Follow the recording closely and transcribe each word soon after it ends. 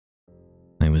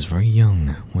was very young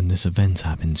when this event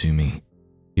happened to me,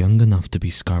 young enough to be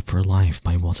scarred for life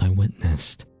by what I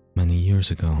witnessed many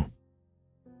years ago.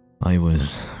 I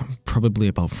was probably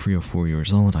about 3 or 4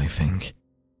 years old, I think.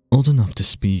 Old enough to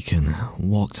speak and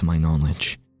walk to my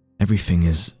knowledge. Everything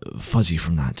is fuzzy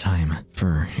from that time,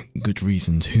 for good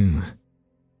reason too.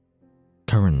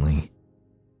 Currently,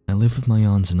 I live with my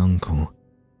aunt and uncle.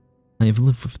 I have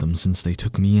lived with them since they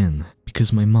took me in,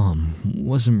 because my mom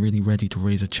wasn't really ready to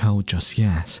raise a child just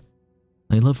yet.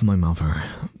 I love my mother,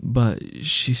 but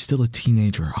she's still a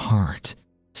teenager at heart,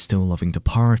 still loving to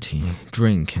party,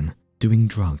 drink, and doing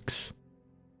drugs.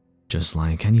 Just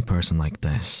like any person like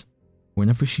this,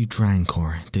 whenever she drank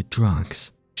or did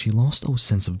drugs, she lost all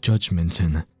sense of judgment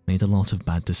and made a lot of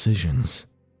bad decisions.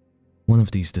 One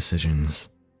of these decisions,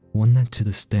 one that to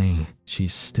this day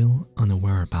she's still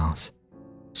unaware about,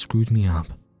 screwed me up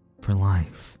for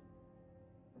life.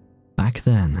 Back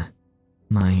then,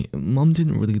 my mom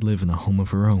didn't really live in a home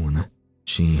of her own.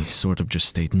 She sort of just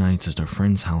stayed nights at her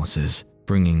friends' houses,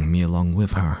 bringing me along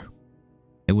with her.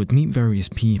 I would meet various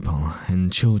people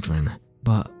and children,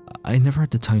 but I never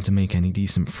had the time to make any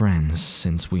decent friends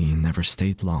since we never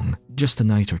stayed long, just a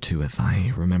night or two if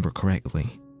I remember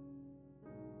correctly.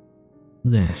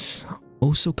 This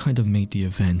also kind of made the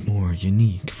event more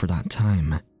unique for that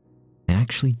time. I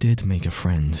actually did make a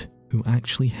friend who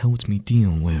actually helped me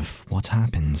deal with what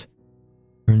happened.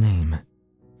 Her name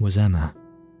was Emma.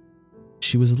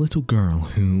 She was a little girl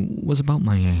who was about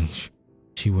my age.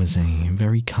 She was a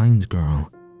very kind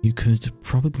girl. You could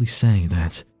probably say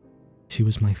that she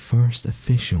was my first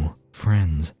official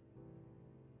friend.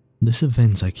 This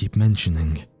event I keep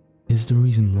mentioning is the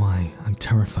reason why I'm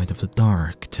terrified of the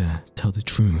dark, to tell the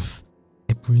truth.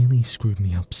 It really screwed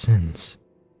me up since.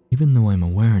 Even though I'm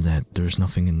aware that there's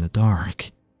nothing in the dark,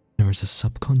 there is a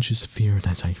subconscious fear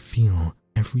that I feel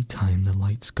every time the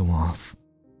lights go off.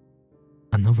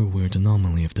 Another weird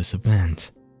anomaly of this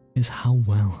event is how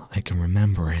well I can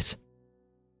remember it.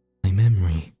 My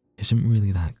memory isn't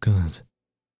really that good.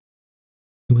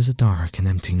 It was a dark and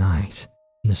empty night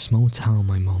in a small town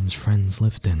my mom's friends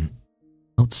lived in.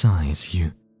 Outside,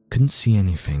 you couldn't see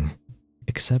anything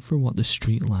except for what the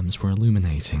street lamps were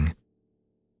illuminating.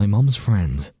 My mom's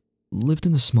friend lived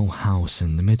in a small house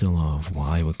in the middle of what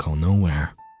I would call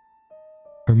nowhere.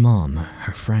 Her mom,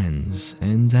 her friends,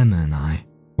 and Emma and I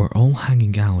were all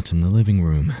hanging out in the living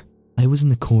room. I was in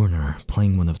the corner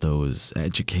playing one of those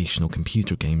educational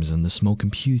computer games on the small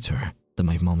computer that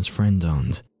my mom's friend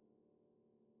owned.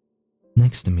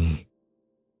 Next to me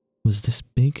was this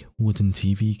big wooden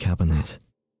TV cabinet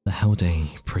that held a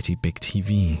pretty big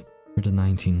TV for the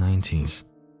 1990s.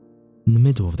 In the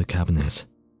middle of the cabinet,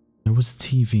 there was a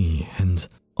TV, and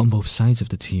on both sides of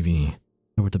the TV,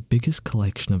 there were the biggest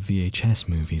collection of VHS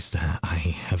movies that I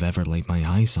have ever laid my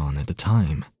eyes on at the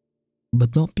time.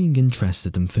 But not being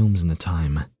interested in films in the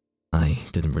time, I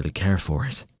didn't really care for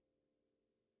it.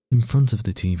 In front of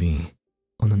the TV,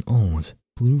 on an old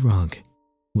blue rug,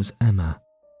 was Emma.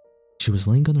 She was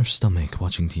laying on her stomach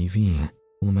watching TV,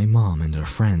 while my mom and her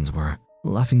friends were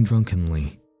laughing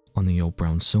drunkenly on the old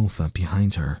brown sofa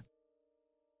behind her.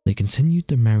 They continued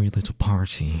their merry little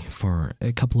party for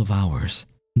a couple of hours,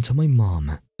 until my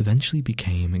mom eventually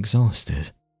became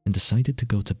exhausted and decided to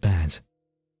go to bed.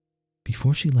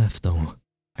 Before she left though,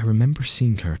 I remember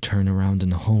seeing her turn around in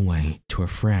the hallway to her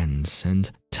friends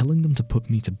and telling them to put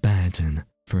me to bed in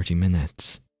 30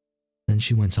 minutes. Then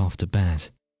she went off to bed.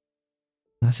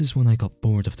 That is when I got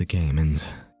bored of the game and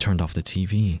turned off the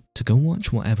TV to go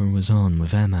watch whatever was on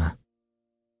with Emma.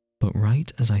 But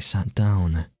right as I sat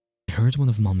down, I heard one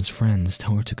of Mom's friends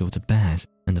tell her to go to bed,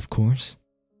 and of course,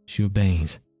 she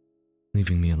obeyed,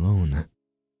 leaving me alone.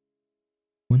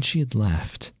 When she had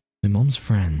left, my mom's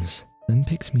friends then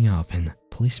picked me up and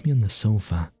placed me on the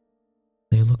sofa.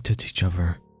 They looked at each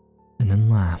other and then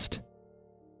laughed.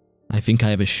 "I think I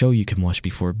have a show you can watch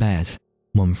before bed,"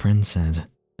 one friend said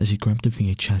as he grabbed a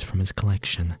VHS from his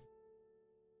collection.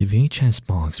 The VHS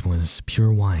box was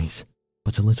pure white,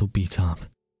 but a little beat up.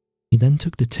 He then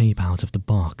took the tape out of the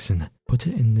box and put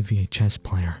it in the VHS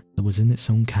player that was in its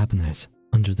own cabinet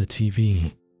under the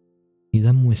TV. He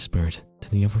then whispered to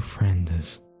the other friend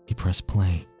as he pressed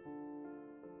play.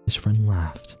 His friend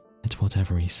laughed at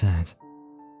whatever he said.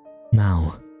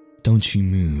 "Now, don't you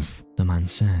move," the man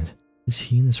said as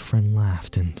he and his friend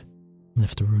laughed and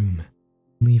left the room,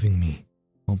 leaving me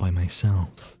all by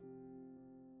myself.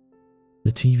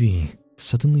 The TV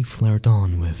suddenly flared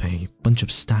on with a bunch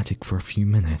of static for a few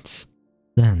minutes.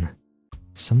 Then,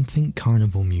 some faint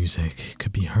carnival music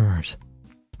could be heard.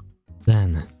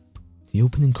 Then, the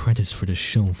opening credits for the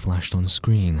show flashed on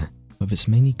screen with its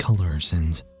many colors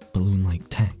and balloon-like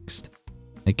text.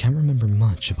 I can't remember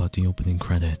much about the opening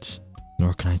credits,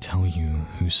 nor can I tell you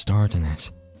who starred in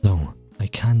it, though I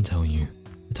can tell you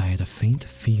that I had a faint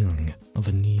feeling of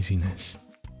uneasiness.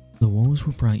 The walls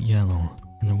were bright yellow,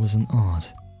 and there was an odd,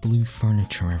 blue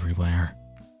furniture everywhere.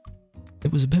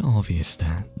 It was a bit obvious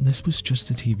that this was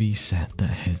just a TV set that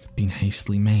had been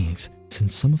hastily made,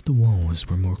 since some of the walls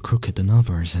were more crooked than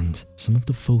others and some of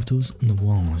the photos on the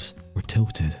walls were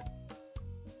tilted.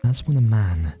 That's when a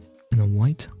man in a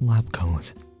white lab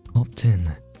coat popped in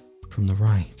from the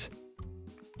right.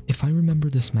 If I remember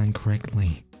this man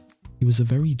correctly, he was a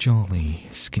very jolly,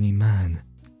 skinny man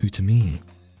who to me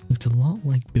looked a lot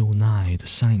like Bill Nye the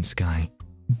Science Guy,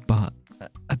 but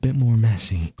a bit more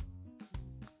messy.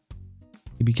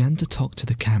 He began to talk to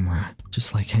the camera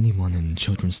just like anyone in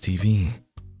children's TV.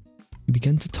 He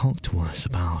began to talk to us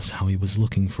about how he was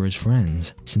looking for his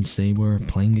friend since they were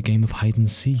playing a game of hide and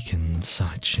seek and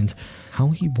such, and how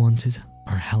he wanted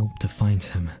our help to find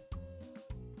him.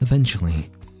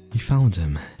 Eventually, we found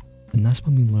him, and that's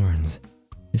when we learned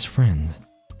his friend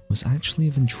was actually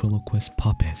a ventriloquist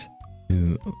puppet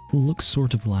who looks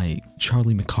sort of like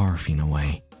Charlie McCarthy in a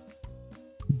way.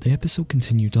 The episode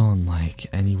continued on like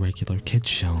any regular kids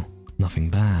show, nothing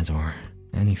bad or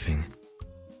anything.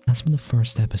 That's when the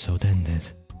first episode ended,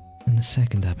 and the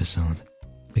second episode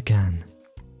began.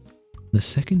 The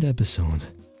second episode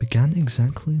began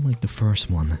exactly like the first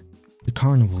one. The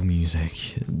carnival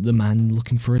music, the man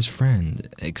looking for his friend,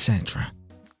 etc.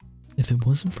 If it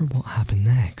wasn't for what happened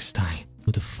next, I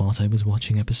would have thought I was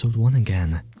watching episode 1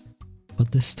 again.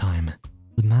 But this time,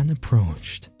 the man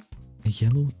approached a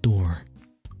yellow door.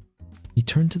 He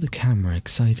turned to the camera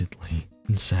excitedly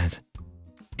and said,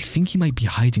 "I think he might be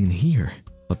hiding in here,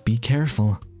 but be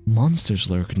careful, monsters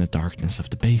lurk in the darkness of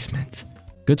the basement.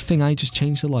 Good thing I just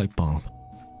changed the light bulb."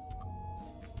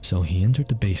 So he entered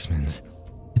the basement.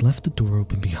 He left the door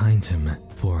open behind him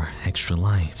for extra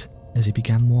light as he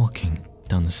began walking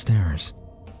down the stairs.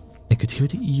 I could hear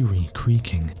the eerie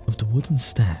creaking of the wooden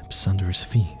steps under his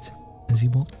feet as he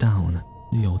walked down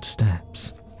the old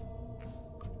steps.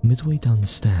 Midway down the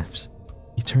steps,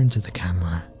 he turned to the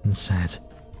camera and said,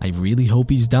 "I really hope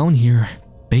he's down here.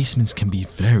 Basements can be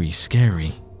very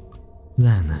scary."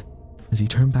 Then, as he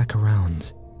turned back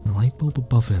around, the light bulb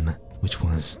above him, which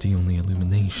was the only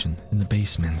illumination in the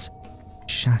basement,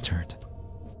 shattered,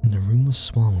 and the room was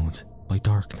swallowed by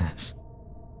darkness.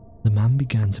 The man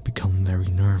began to become very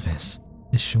nervous,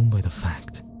 as shown by the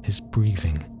fact his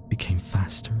breathing became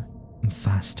faster and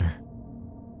faster.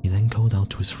 He then called out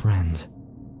to his friend,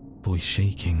 voice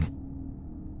shaking.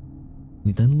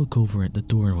 We then look over at the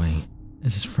doorway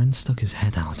as his friend stuck his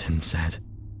head out and said,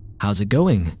 "How's it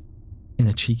going?" in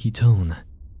a cheeky tone.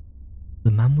 The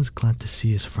man was glad to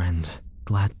see his friend,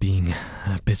 glad being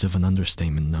a bit of an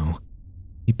understatement though.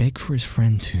 He begged for his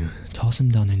friend to toss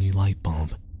him down a new light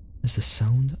bulb as the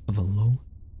sound of a low,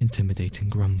 intimidating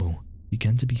grumble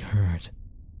began to be heard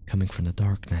coming from the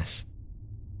darkness.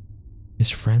 His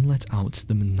friend let out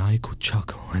the maniacal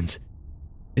chuckle and,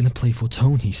 in a playful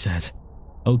tone, he said,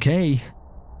 "Okay,"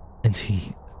 and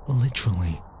he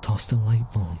literally tossed the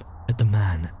light bulb at the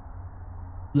man.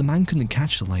 The man couldn't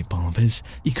catch the light bulb as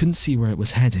he couldn't see where it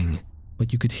was heading,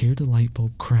 but you could hear the light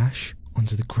bulb crash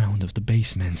onto the ground of the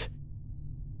basement.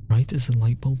 Right as the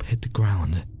light bulb hit the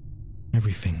ground,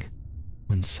 everything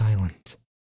went silent,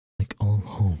 like all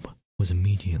hope was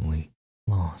immediately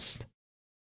lost.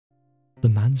 The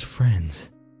man's friend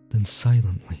then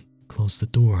silently closed the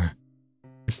door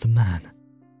as the man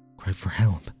cried for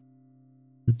help.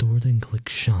 The door then clicked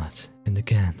shut, and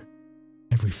again,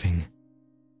 everything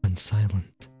went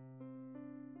silent.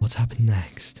 What happened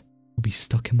next will be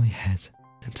stuck in my head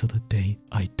until the day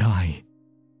I die.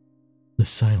 The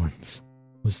silence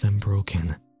was then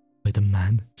broken by the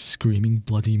man screaming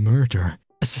bloody murder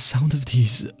as the sound of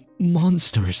these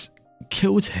monsters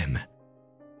killed him.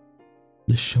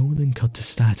 The show then cut to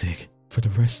static for the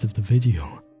rest of the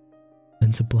video,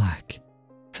 then to black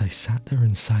as I sat there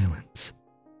in silence.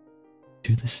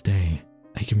 To this day,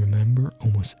 I can remember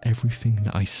almost everything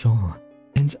that I saw,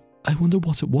 and I wonder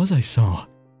what it was I saw.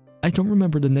 I don't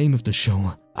remember the name of the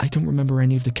show. I don't remember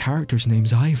any of the characters'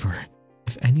 names either.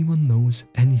 If anyone knows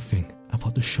anything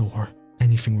about the show or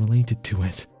anything related to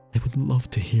it, I would love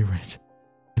to hear it.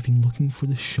 I've been looking for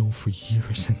the show for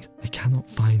years and I cannot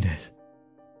find it.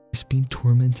 It's been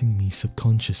tormenting me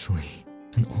subconsciously,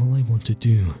 and all I want to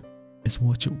do is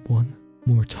watch it one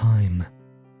more time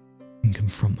and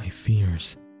confront my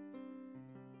fears